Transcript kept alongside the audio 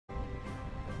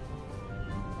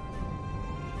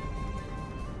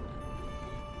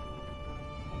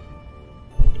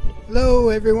Hello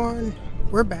everyone,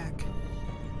 we're back.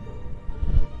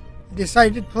 I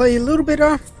decided to play a little bit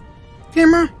off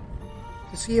camera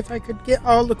to see if I could get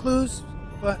all the clues,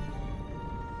 but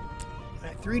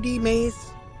that 3D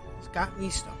maze has got me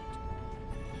stumped.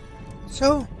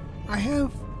 So I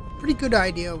have a pretty good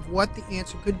idea of what the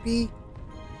answer could be,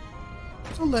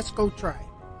 so let's go try.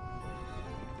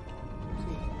 Let's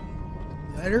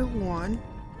see. Letter 1.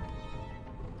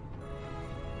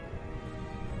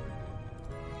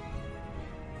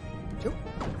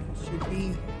 Should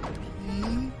be P.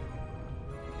 E.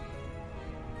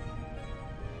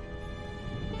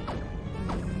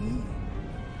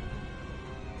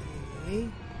 A.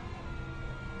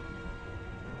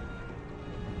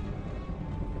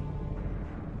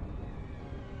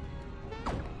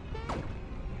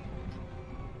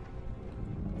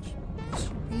 This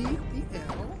should be the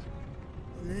L.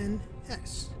 And then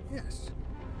S. Yes.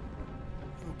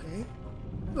 Okay.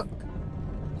 Look.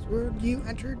 The word you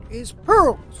entered is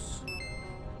pearls.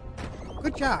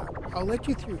 Good job. I'll let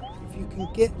you through if you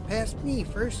can get past me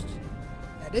first.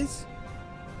 That is.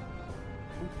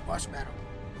 Ooh, boss battle.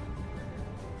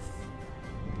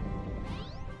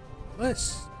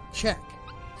 Let's check.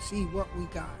 See what we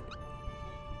got.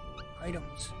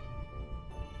 Items.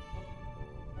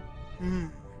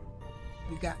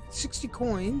 We got 60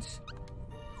 coins.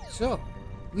 So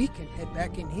we can head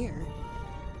back in here.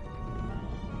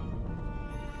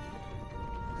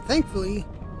 Thankfully,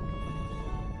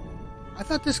 I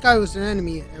thought this guy was an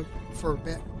enemy for a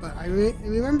bit, but I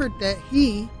remembered that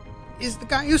he is the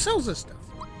guy who sells this stuff.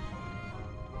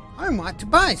 I want to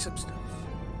buy some stuff.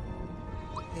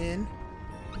 And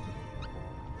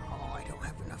oh, I don't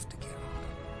have enough to get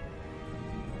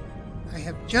all. I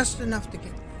have just enough to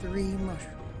get 3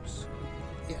 mushrooms.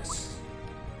 Yes.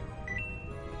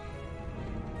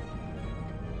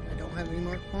 I don't have any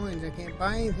more coins. I can't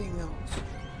buy anything else.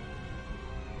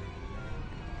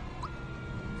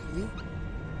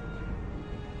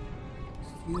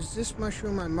 Use this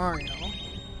mushroom on Mario.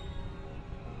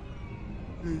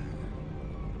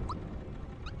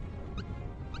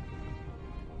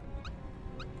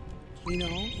 Gino.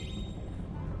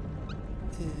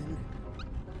 And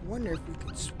I wonder if we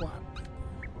could swap people.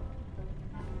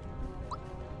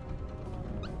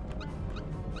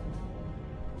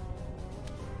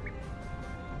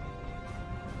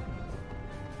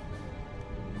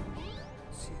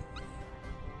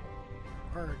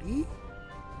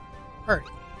 Party.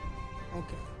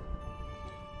 Okay.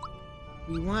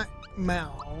 We want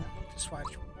Mel to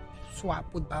swap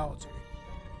with Bowser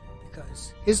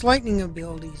because his lightning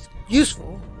ability is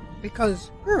useful because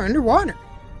we're underwater.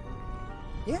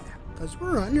 Yeah, because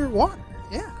we're underwater.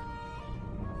 Yeah.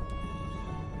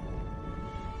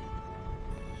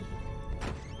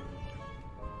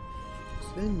 So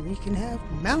then we can have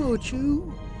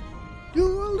Mallow-Chew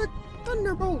do a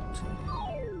thunderbolt.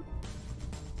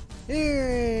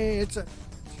 Hey, it's a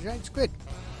giant squid.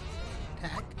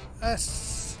 Attack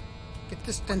us. Get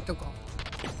this tentacle.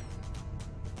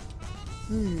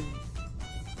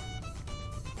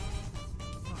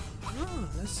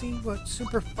 Let's see what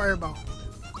Super Fireball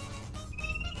will do.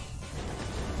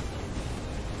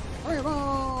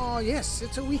 Fireball! Yes,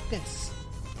 it's a weakness.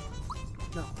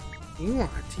 No, you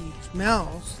want to use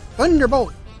Mel's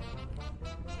Thunderbolt.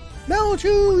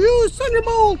 Mallow-Chew, use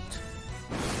Thunderbolt!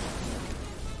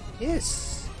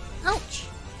 Yes. Ouch.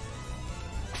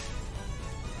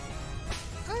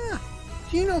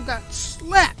 Gino got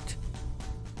slapped.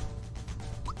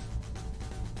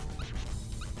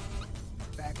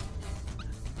 Back.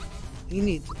 He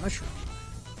needs a mushroom.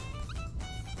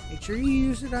 Make sure you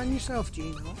use it on yourself,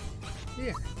 Gino.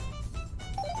 Here.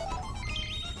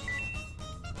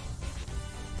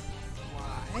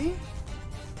 Why?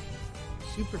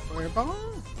 Super Fireball?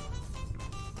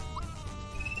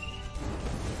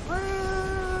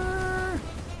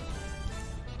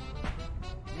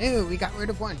 Oh, we got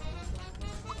rid of one.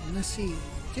 And let's see.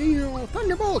 Gino,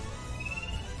 Thunderbolt!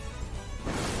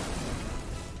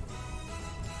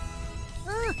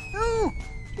 No!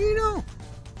 Gino!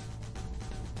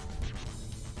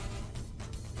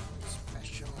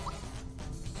 Special.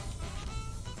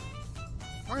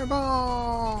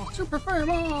 Fireball! Super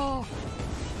Fireball!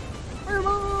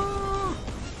 Fireball!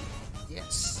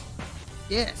 Yes.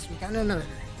 Yes, we got another.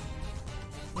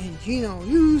 And Gino,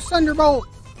 use Thunderbolt!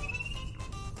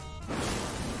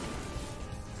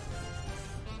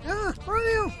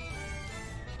 Mario!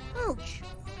 Ouch!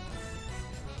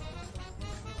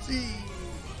 See.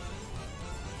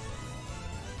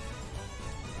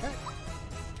 Okay.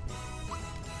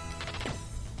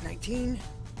 19.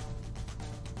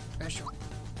 Special.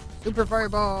 Super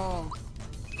Fireball.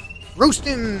 Roast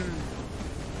him!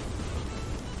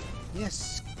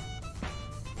 Yes.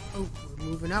 Oh, we're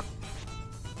moving up.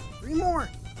 3 more.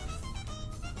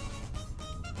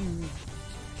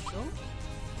 So,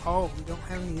 oh, we don't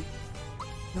have any.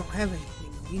 Don't have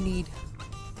anything. We need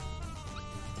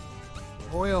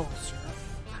royal syrup.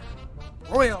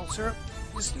 Royal syrup.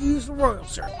 Just use the royal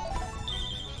syrup.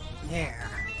 Yeah.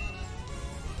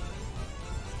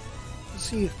 Let's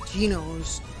see if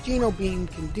Geno Beam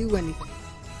can do anything.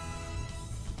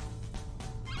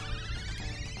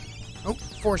 Oh,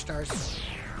 4 stars.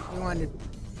 We wanted.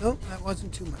 Nope, that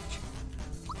wasn't too much.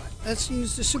 But let's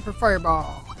use the super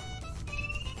fireball.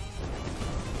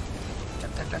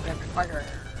 Fire.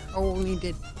 Oh, we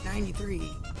did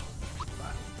 93.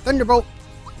 But Thunderbolt.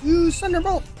 Use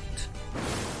Thunderbolt.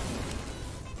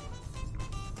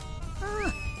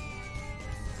 Ah.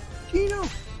 Geno.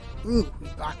 Ooh, we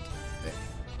blocked it.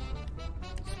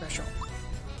 Good. Special.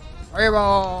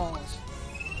 Fireballs.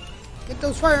 Get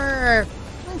those fire.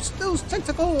 Those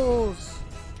tentacles.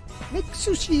 Make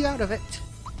sushi out of it.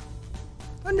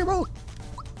 Thunderbolt.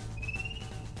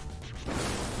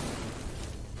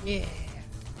 Yeah.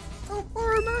 Oh,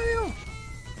 poor Mario.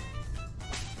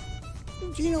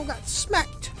 Geno got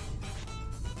smacked.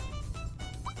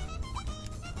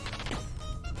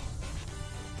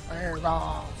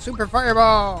 Fireball. Super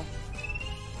fireball.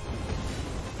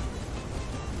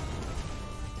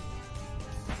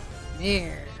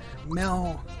 There.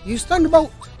 Mel. Use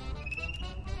Thunderbolt.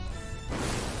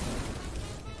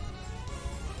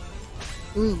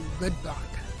 Ooh, good block.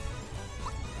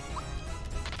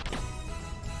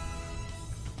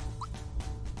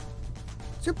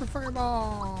 Super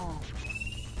fireball.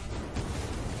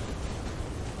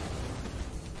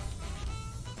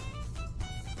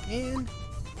 And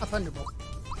a Thunderbolt.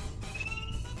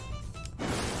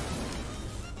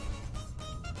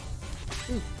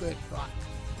 Ooh, good block.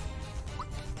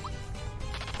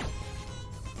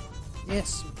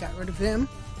 Yes, we got rid of him.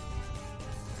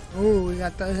 Oh, we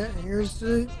got the here's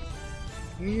the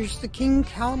King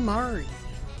Calamari.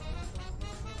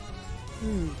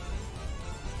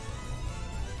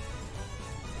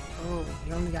 Oh,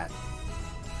 we only got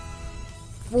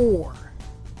 4.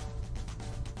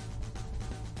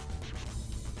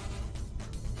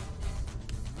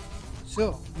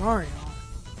 So, Mario.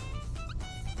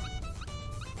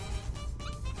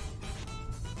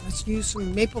 Let's use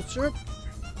some maple syrup.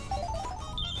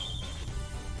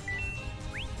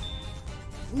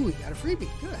 Ooh, we got a freebie.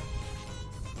 Good.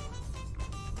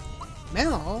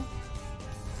 Mel.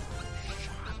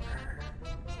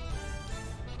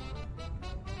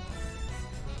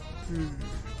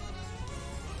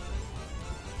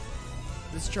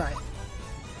 Let's try it.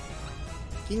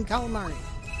 King Calamari.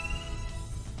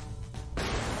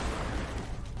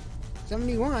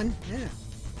 71. Yeah.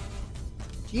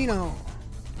 Geno.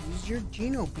 Use your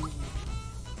Geno Beam.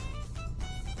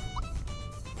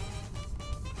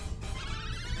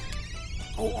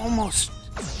 Oh, almost.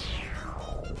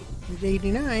 Here's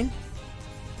 89.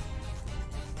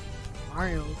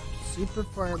 Mario, Super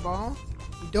Fireball.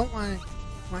 We don't want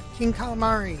King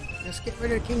Calamari. Let's get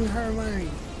rid of King Calamari.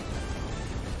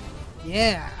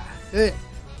 Yeah, good.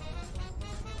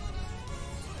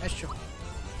 Special.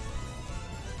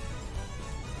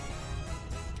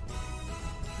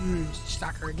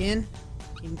 Stalker again.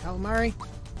 King Calamari.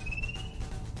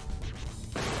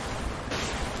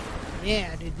 Yeah,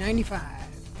 I did 95.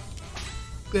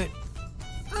 Good.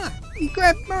 Ah, he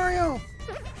grabbed Mario.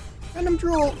 Venom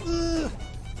drool. Ugh.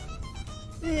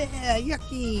 Yeah,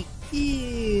 yucky.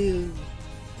 Ew.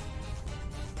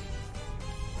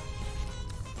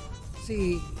 Let's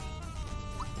see.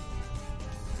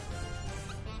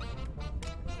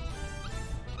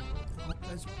 Oh,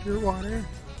 that's pure water.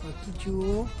 Lucky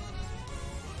Jewel.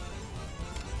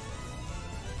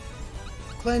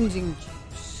 Cleansing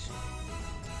juice.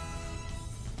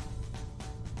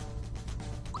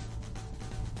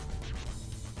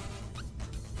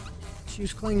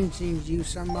 Use cleansing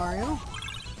juice on Mario.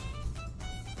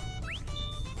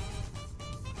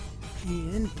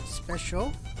 And his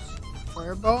special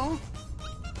fireball.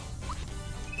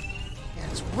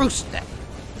 That's roasted.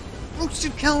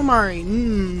 Roasted calamari.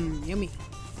 Yummy.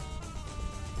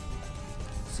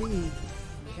 Let's see.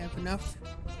 We have enough?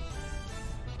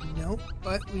 Nope,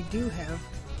 but we do have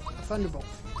a Thunderbolt.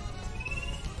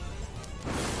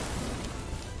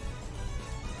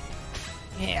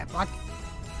 Yeah, block.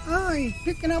 Oh, he's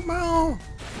picking up my own.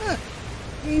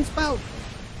 Green spout.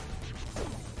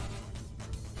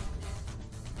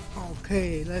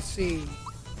 Okay, let's see.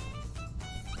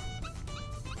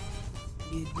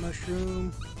 Mid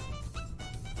mushroom.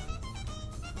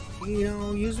 You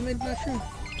know, use a mid mushroom.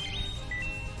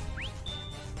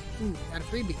 Got a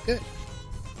freebie. Good.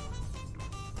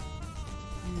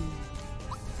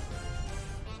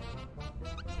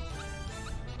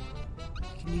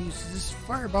 Can use this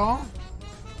fireball.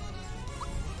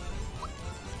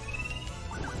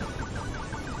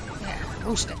 Yeah,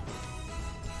 roast it.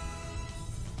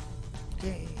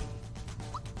 Okay.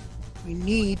 We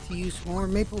need to use more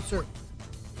maple syrup.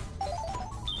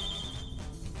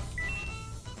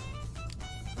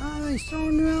 Ah, he's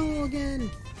throwing the mellow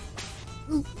again.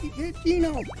 Ooh, he hit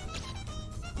Dino.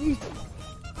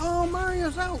 Oh,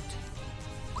 Mario's out.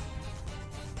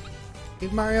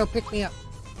 Give Mario pick me up.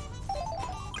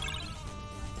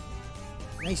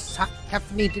 Nice hot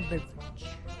caffeinated beverage.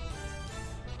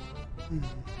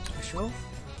 Special.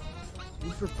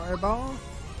 Super fireball.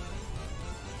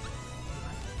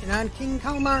 And on King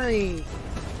Calamari.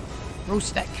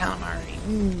 Roast that calamari.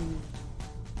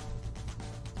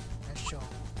 Special.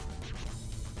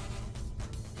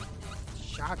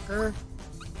 Shocker.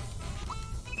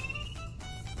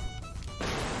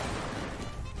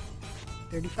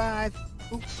 $35.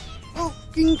 Oops. Oh,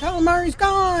 King Calamari's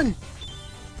gone.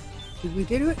 Did we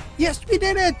do it? Yes, we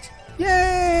did it!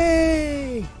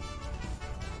 Yay!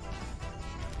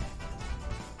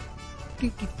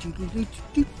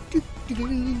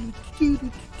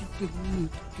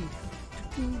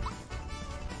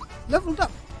 Leveled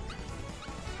up.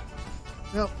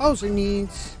 Well, Bowser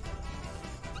needs...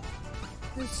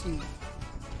 Let's see.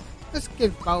 Let's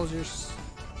give Bowser's...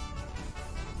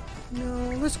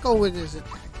 No, let's go with his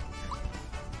attack.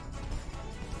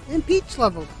 And Peach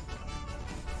leveled up.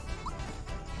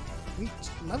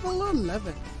 Reached level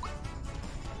 11.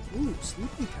 Ooh,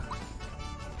 sleepy time.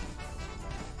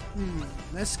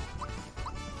 Let's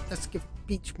give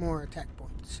Peach more attack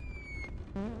points.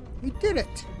 We did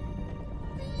it!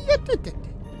 We did it!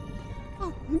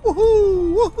 Oh,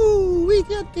 woohoo! Woohoo! We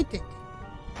did it!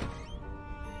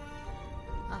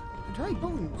 Ah, dry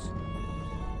bones.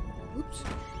 Oops.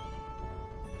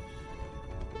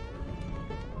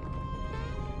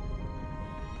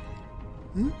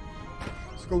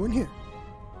 Let's go in here.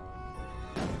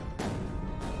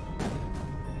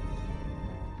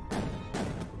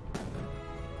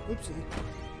 Oopsie.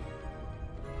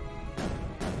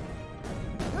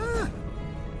 Ah!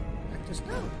 Backed us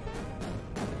down.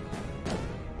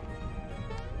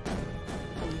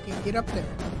 Oh, we can't get up there.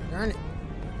 Darn it.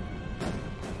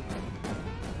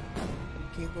 We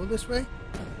can't go this way.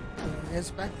 I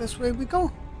guess back this way we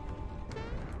go.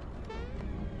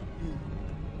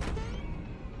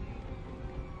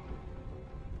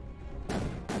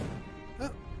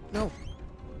 No.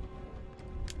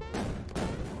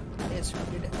 Yes, we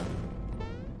did it.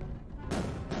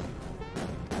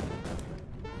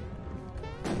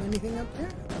 Do anything up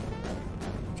there?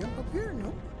 Jump up here?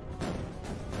 No.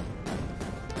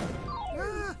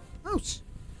 Ah! Mouse!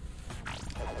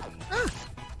 Ah!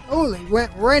 Oh, they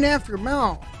went right after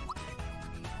Mal.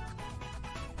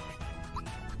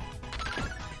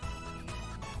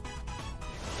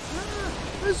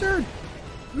 Ah! Lizard!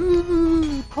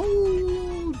 Ooh,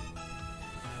 cold!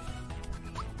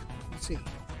 Let's see.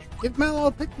 Give Mallow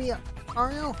a pick me up,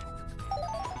 Mario.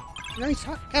 Nice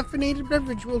hot caffeinated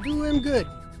beverage will do him good.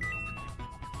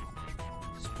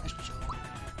 Special.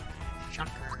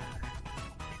 Shocker.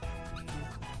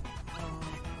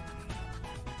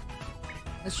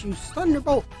 Let's use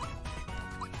Thunderbolt.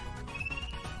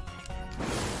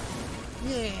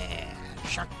 Yeah,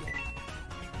 shock you.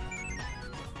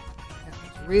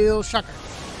 That's a real shocker.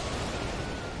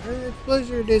 Earth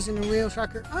Blizzard isn't a real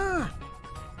shocker. Ah!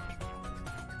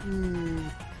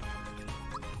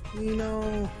 You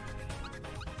know,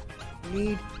 we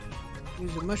need to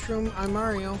use a mushroom on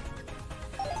Mario.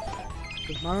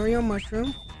 Give Mario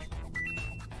mushroom.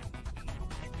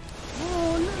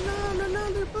 Oh, no,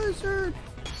 another blizzard!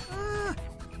 Ah!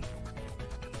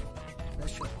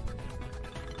 Special.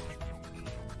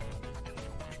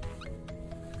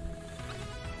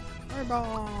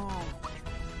 Fireball!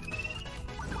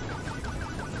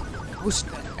 Roast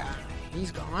that guy.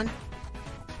 He's gone.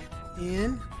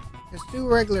 And let's do a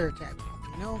regular attack,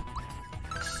 you know?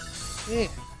 Yeah.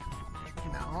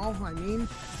 No, I mean...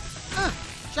 Ah!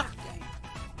 Shock game.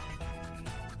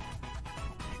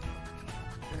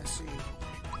 Let's see.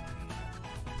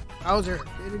 Bowser,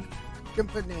 get it,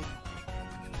 jump in there.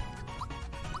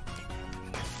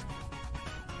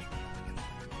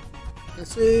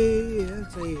 Let's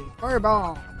see.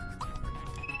 Fireball.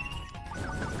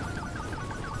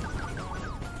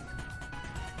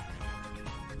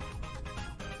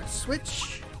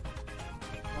 Switch.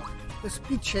 Oh, let's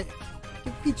Peach it.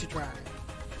 Give Peach a try.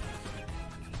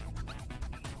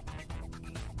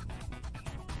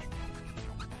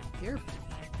 Here.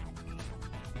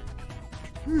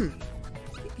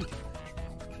 Sleepy time.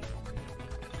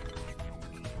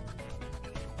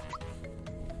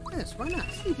 Yes, why not?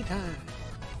 Sleepy time.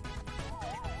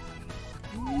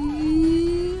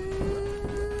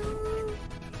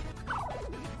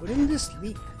 Put him to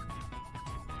sleep.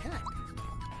 Attack.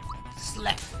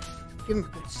 Slap. Give him a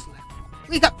good slap.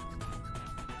 Wake up!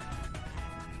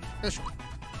 Special.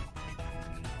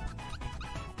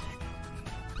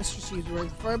 Let's just use the regular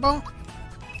fireball.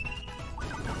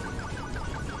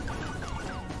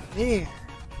 There.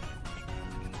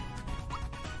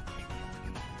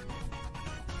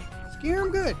 Scare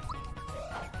him good.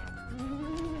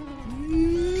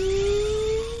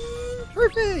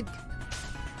 Perfect.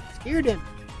 Scared him.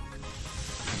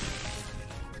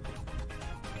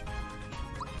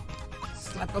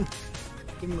 Slap him.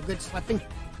 Give him a good slapping.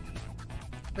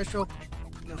 Special.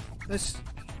 No. This.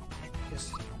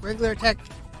 Just regular attack.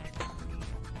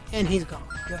 And he's gone.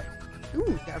 Good.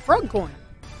 Ooh, got a frog coin.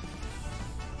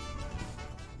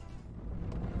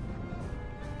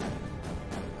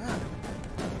 Ah.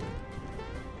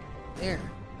 There.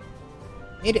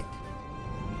 Made it.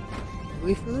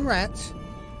 Away from the rats.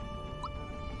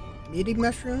 Midi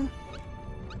mushroom.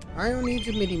 Mario needs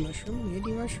a midi mushroom.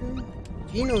 Midi mushroom.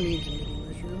 Gino needs a midi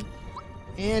mushroom.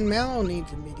 And Mallow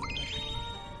needs a midi mushroom.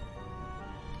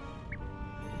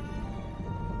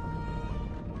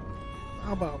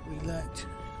 How about we let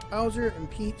Bowser and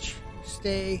Peach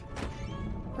stay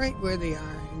right where they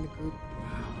are in the group?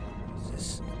 Wow, is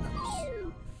this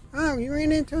nice? Oh, you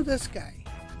ran into this guy.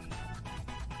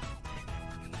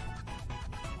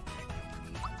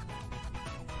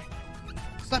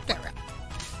 Slap that rat.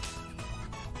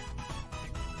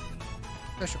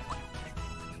 Special.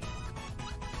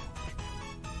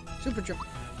 Super jump.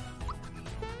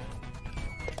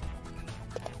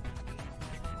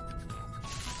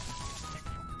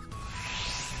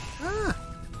 Ah!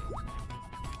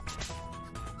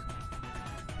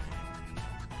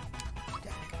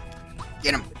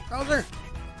 Get him, Bowser!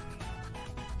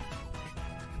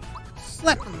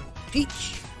 Slap him,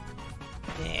 Peach!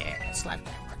 Yeah, slap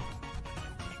that one.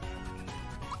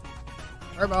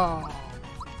 Fireball!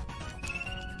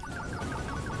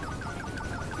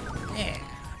 Yeah.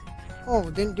 Oh,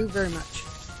 didn't do very much.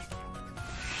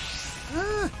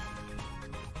 Ah!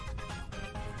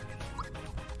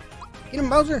 Get him,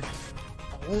 Bowser!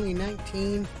 Only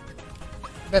 19.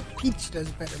 I bet Peach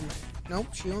does better than that.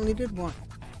 Nope, she only did one.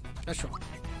 Special.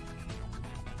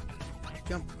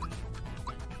 Jump.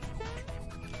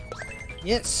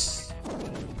 Yes!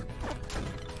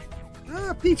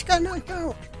 Ah, Peach got knocked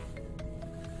out!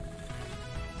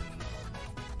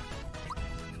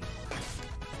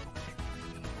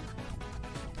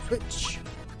 Switch.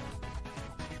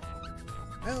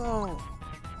 Hello!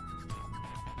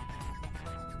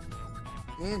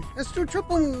 And let's do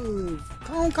triple move!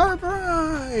 Car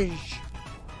barrage!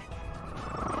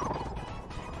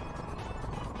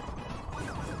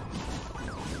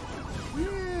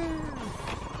 Yeah!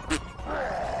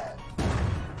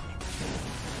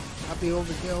 I'll be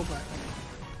overkill, but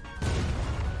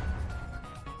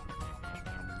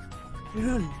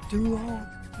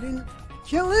didn't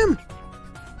kill him!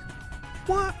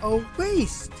 What a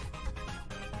waste!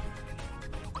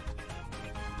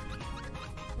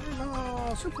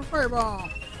 Fireball! Super fireball!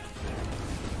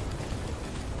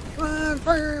 Come on,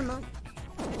 fire him up!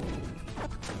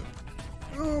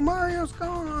 Oh, Mario's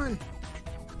gone!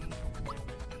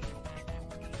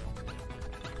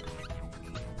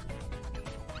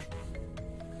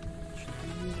 Should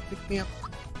we use a pick me up?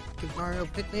 Give Mario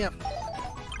pick me up.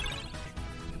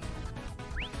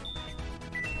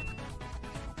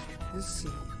 Let's see.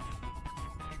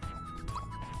 Oh,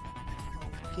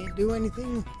 can't do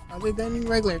anything other than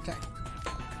regular attack.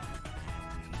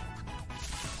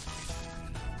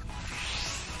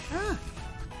 Ah!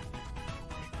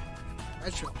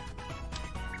 Special.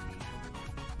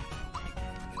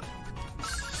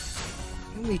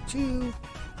 Only 2.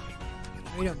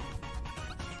 Wait a minute.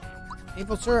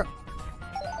 Maple syrup.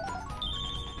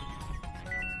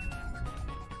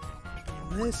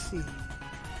 And let's see.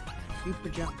 Super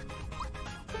jump.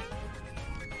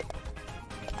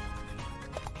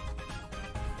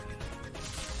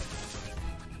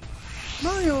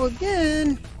 Mario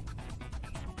again.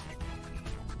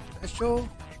 Special.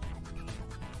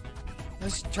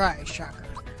 Let's try a shocker.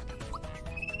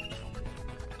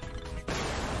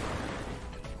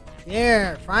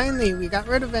 There, finally we got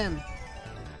rid of him.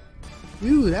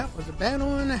 Ooh, that was a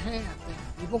battle and a half there,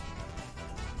 people.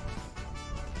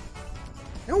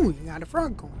 Oh, you got a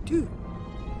frog coin too.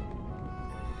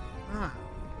 Ah.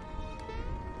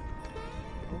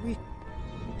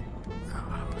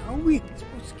 How are we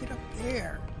supposed to get up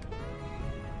there?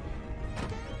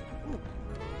 Oh.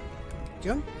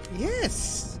 Jump?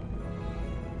 Yes!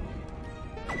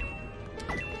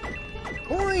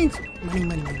 Coins! Money,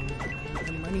 money, money,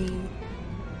 money, money.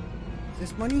 Is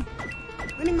this money?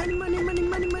 Money, money, money, money,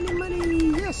 money, money,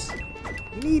 money. Yes!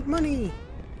 We need money.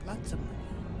 Lots of money.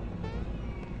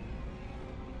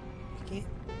 We can't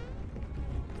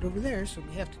get over there, so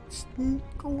we have to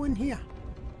go in here.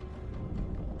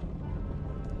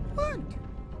 What?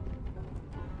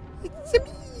 It's a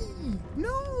me!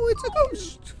 No, it's a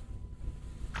ghost!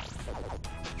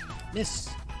 Miss.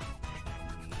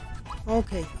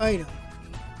 Okay, item.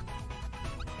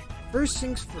 First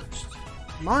things first.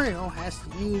 Mario has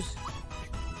to use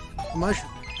a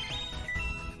mushroom.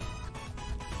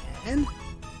 And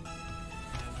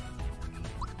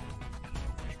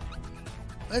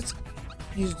let's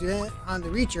use that on the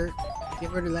Reacher.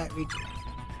 Get rid of that Reacher.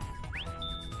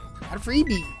 Got a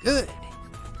freebie. Good.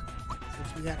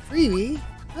 Since we got a freebie,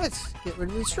 let's get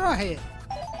rid of the straw head.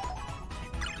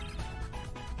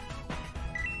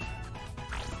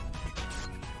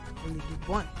 Only did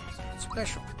one.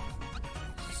 Special.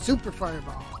 Super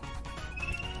fireball.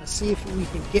 Let's see if we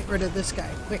can get rid of this guy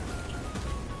quickly.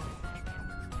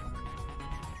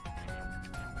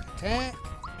 Attack.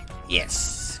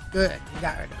 Yes. Good. We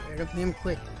got rid of him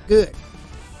quickly. Good.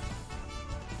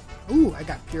 Ooh, I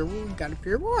got a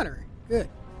pure water. Good.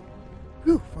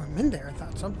 Ooh, for a minute there, I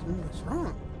thought something was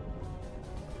wrong.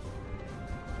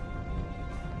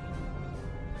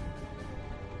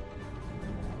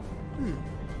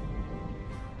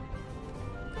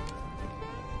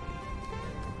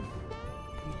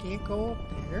 You can't go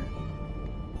up there.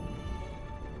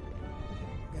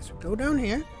 Guess we'll go down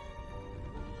here.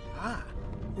 Ah.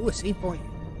 Ooh, a save point.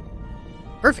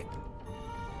 Perfect.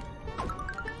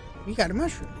 We got a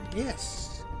mushroom.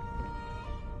 Yes.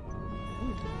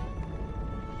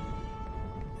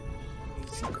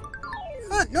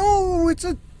 Ah, no, it's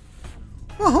a...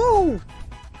 Oh!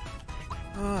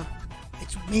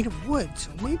 It's made of wood,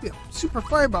 so maybe a super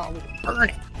fireball will burn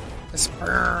it. Let's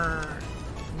burn.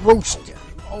 Roast him.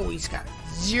 Oh, he's got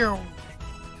 0.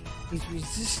 He's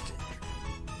resistant.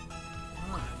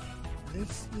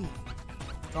 Let's see.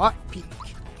 Thought peek.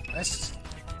 Let's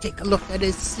take a look at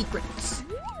his secrets.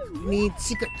 We need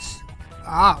secrets.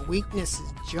 Ah, weakness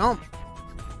is jump.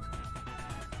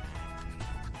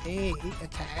 Okay,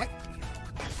 attack.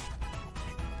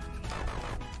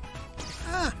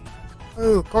 Ah.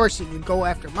 Oh, of course he would go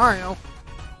after Mario.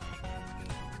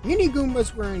 Mini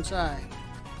Goombas were inside.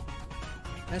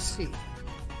 Let's see.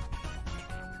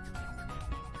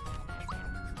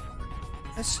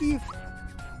 Let's see if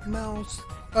Mel's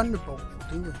Thunderbolt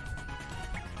will do it.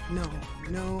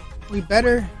 No. We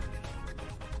better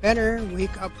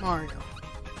wake up Mario.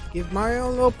 Give Mario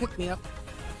a little pick-me-up.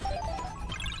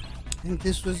 I think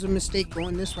this was a mistake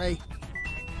going this way.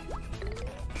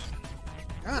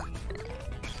 Ah.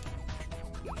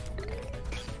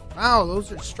 Wow,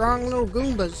 those are strong little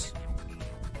Goombas.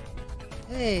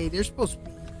 Hey, they're supposed to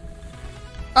be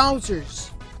Bowsers.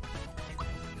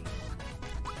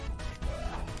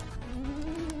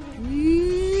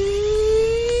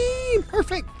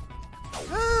 Perfect.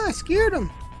 Ah, I scared him.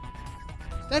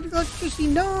 Static electricity,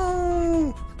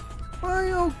 no!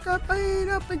 Mario got made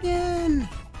up again.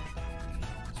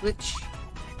 Switch.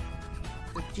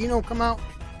 Did Gino come out?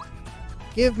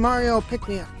 Give Mario a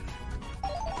pick-me-up.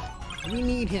 We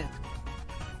need him.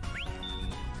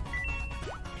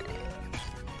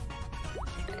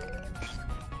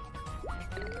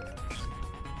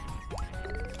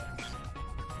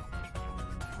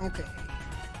 Okay.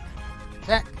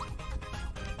 Attack.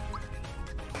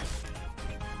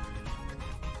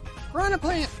 Piranha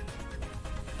plant.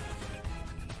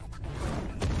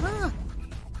 Ah.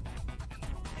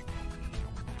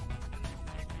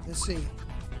 Let's see.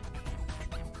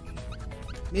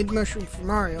 Mid mushroom for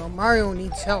Mario. Mario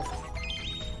needs help.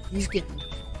 He's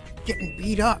getting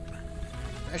beat up.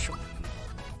 Special.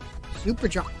 Super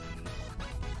jump.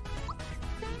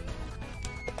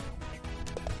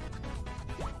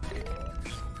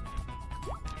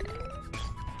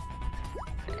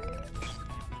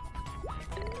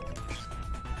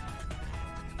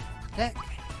 Attack.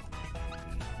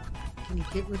 Can you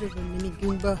get rid of a mini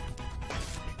Goomba?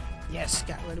 Yes,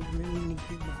 got rid of a mini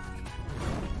Goomba.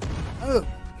 Oh.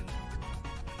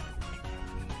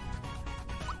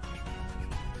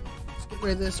 Let's get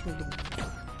rid of this mini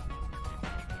Goomba.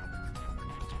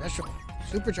 Special.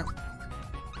 Super jump.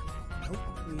 Nope.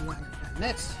 We want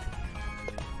this.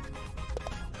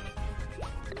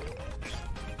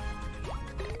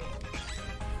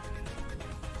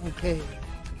 Okay.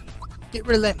 Get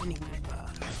rid of that mini Goomba.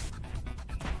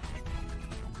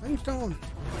 Limestone.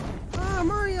 Ah,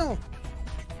 Mario.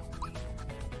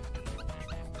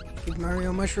 Give Mario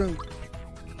a mushroom.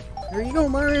 There you go,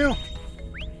 Mario.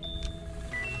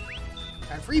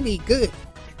 Got a freebie, good.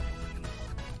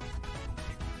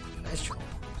 Special,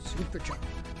 super jump.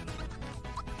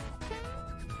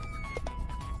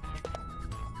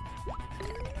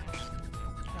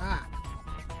 Ah,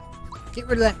 get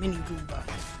rid of that mini Goomba.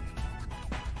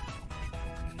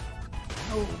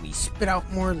 Oh, we spit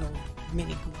out more little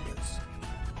mini Goombas.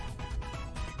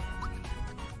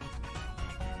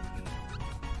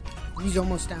 He's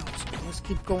almost down, so let's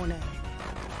keep going at him.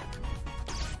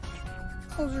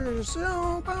 Bowser's,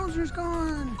 oh, Bowser's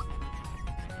gone.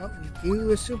 Oh, we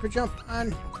do a super jump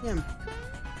on him.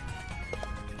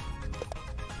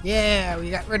 Yeah, we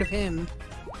got rid of him.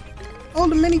 Oh,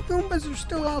 the mini Goombas are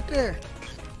still out there.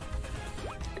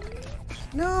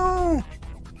 No!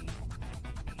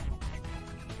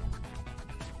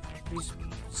 It's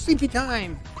sleepy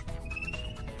time.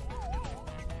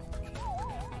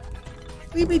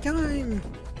 Sleepy time.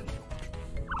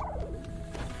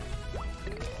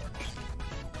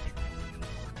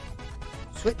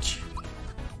 Switch.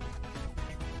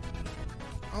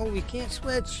 Oh, we can't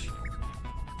switch.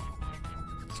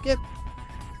 Skip.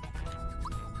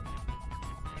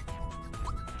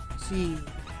 See.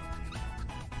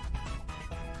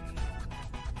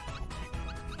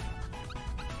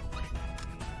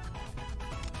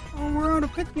 Oh, we're out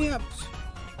of pick-me-ups.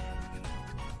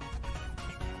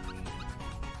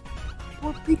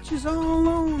 Poor Peach is all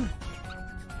alone.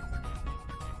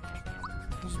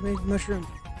 Just made mushroom.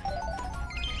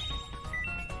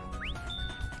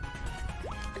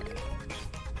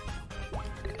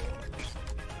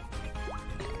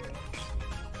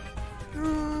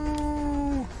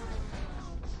 Oh,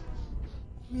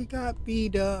 we got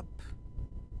beat up.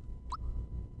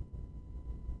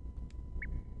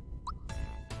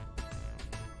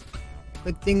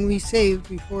 Good thing we saved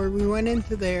before we went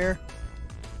into there.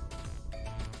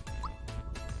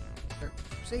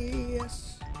 Say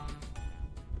yes.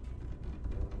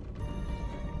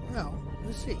 Well,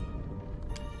 let's see.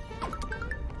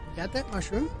 Got that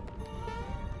mushroom.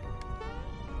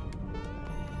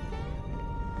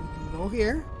 We can go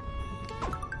here.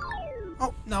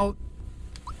 Oh, no.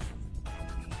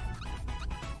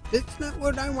 That's not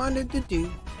what I wanted to do.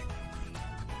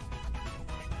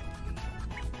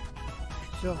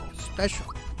 So, special.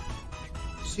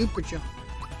 Super jump.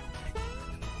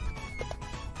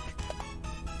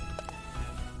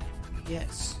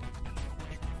 Yes.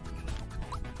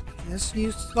 Let's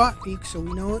use Thought Peak so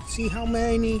we know, let's see how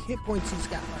many hit points he's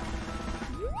got left.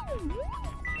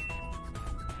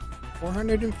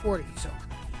 440, so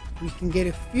we can get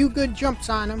a few good jumps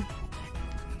on him.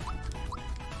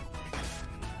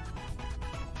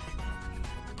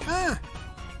 Ah!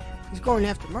 He's going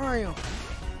after Mario.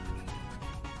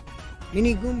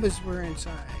 Mini Goombas were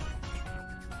inside.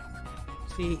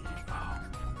 See.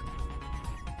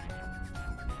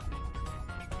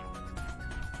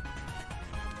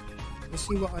 Let's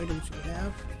see what items we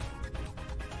have.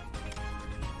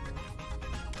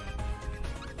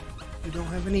 We don't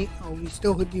have any. Oh, we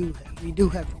still do. We do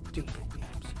have two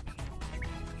pick-me-ups.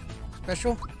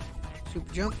 Special,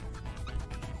 super jump.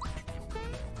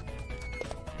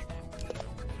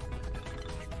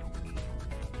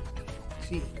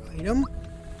 See, item.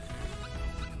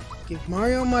 Give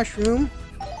Mario mushroom.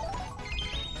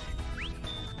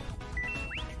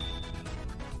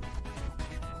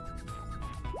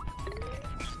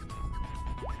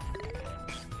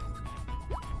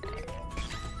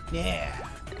 Yeah.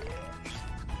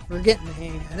 We're getting the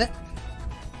hang of it.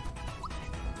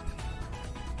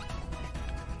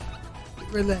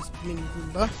 Get rid of that mini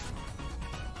Goomba.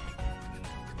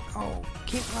 Oh,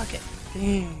 can't lock it.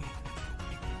 Dang.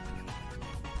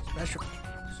 Special.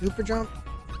 Super jump.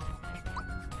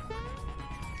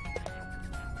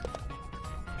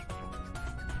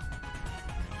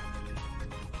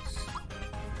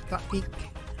 Thought Peak.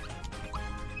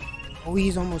 Oh,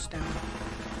 he's almost down.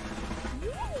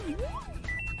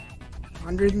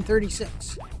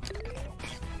 136.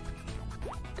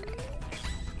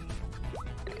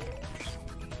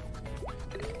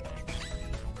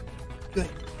 Good.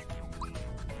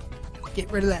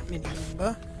 Get rid of that mini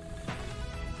Goomba.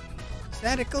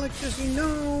 Static electricity,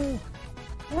 no!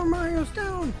 Poor Mario's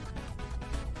down!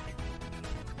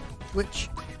 Switch.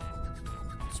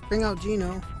 Bring out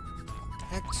Gino.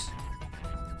 X.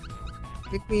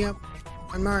 Pick me up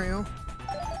on Mario.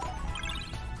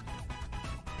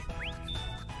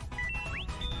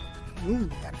 Ooh,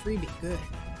 got a freebie. Good.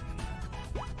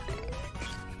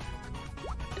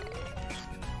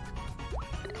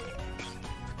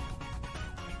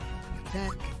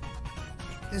 Attack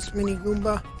this mini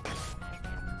Goomba.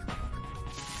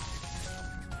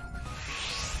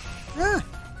 Ah!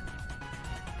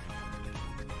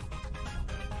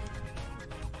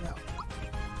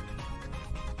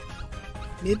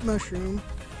 Mid mushroom.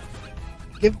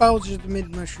 Give Bowser the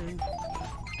mid mushroom.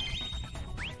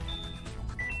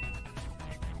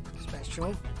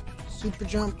 Special. Super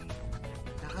jump.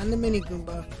 Now on the mini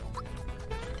Goomba.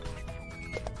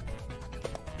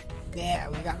 Yeah,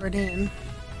 we got rid of him.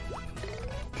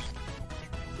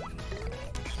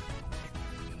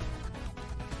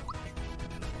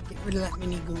 Get rid of that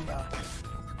mini Goomba.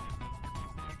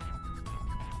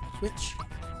 Switch.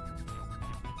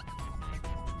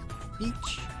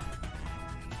 Beach.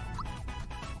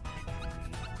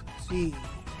 C.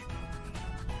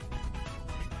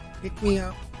 Pick me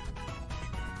up.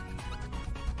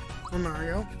 For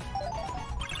Mario.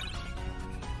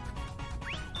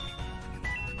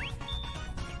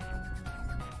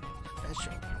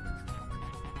 Special.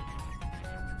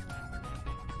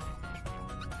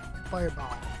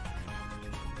 Fireball.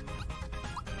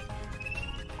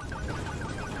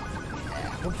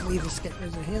 Hopefully this gets rid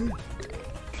of him.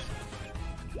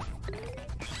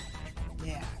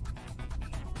 Yeah.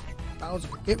 Bowser,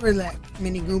 get rid of that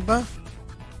mini Goomba.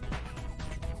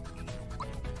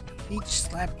 Each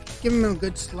slap. Give him a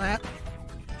good slap.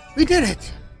 We did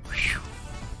it! Whew.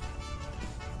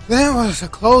 That was a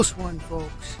close one,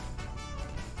 folks.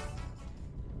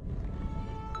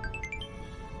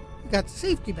 We got the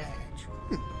safety badge.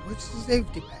 What's the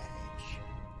safety badge?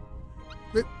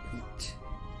 Repeat.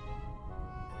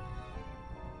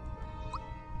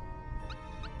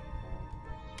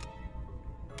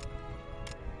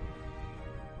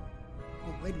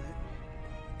 Oh, wait a minute.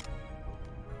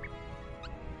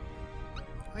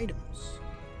 Items.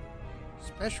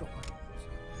 Special items.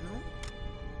 No?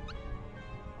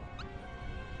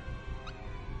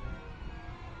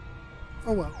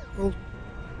 Oh well. Well,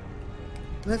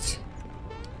 let's...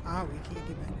 we can't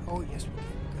get back. Oh, yes, we can.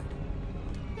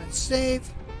 Good. Let's save.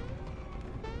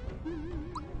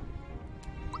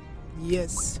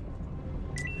 Yes.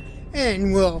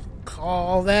 And we'll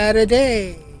call that a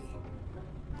day.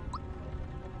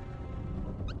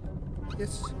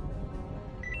 Yes.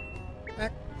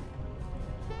 Back.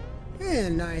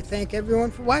 And I thank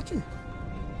everyone for watching.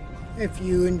 If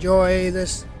you enjoy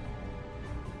this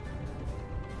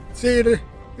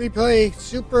replay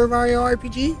Super Mario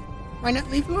RPG, why not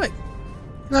leave a like? If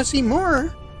you want to see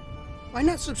more, why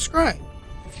not subscribe?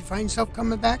 If you find yourself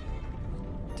coming back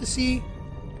to see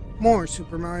more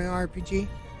Super Mario RPG.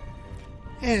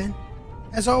 And,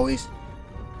 as always,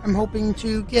 I'm hoping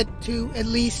to get to at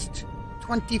least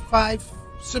 25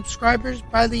 subscribers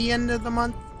by the end of the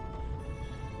month.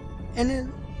 And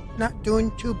then, not doing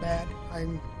too bad.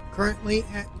 I'm currently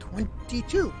at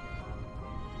 22.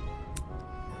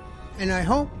 And I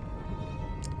hope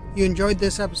you enjoyed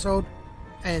this episode,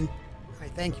 and I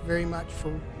thank you very much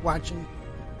for watching.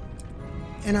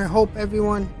 And I hope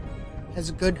everyone has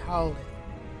a good holiday.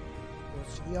 We'll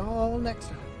see y'all next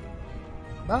time.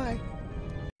 Bye.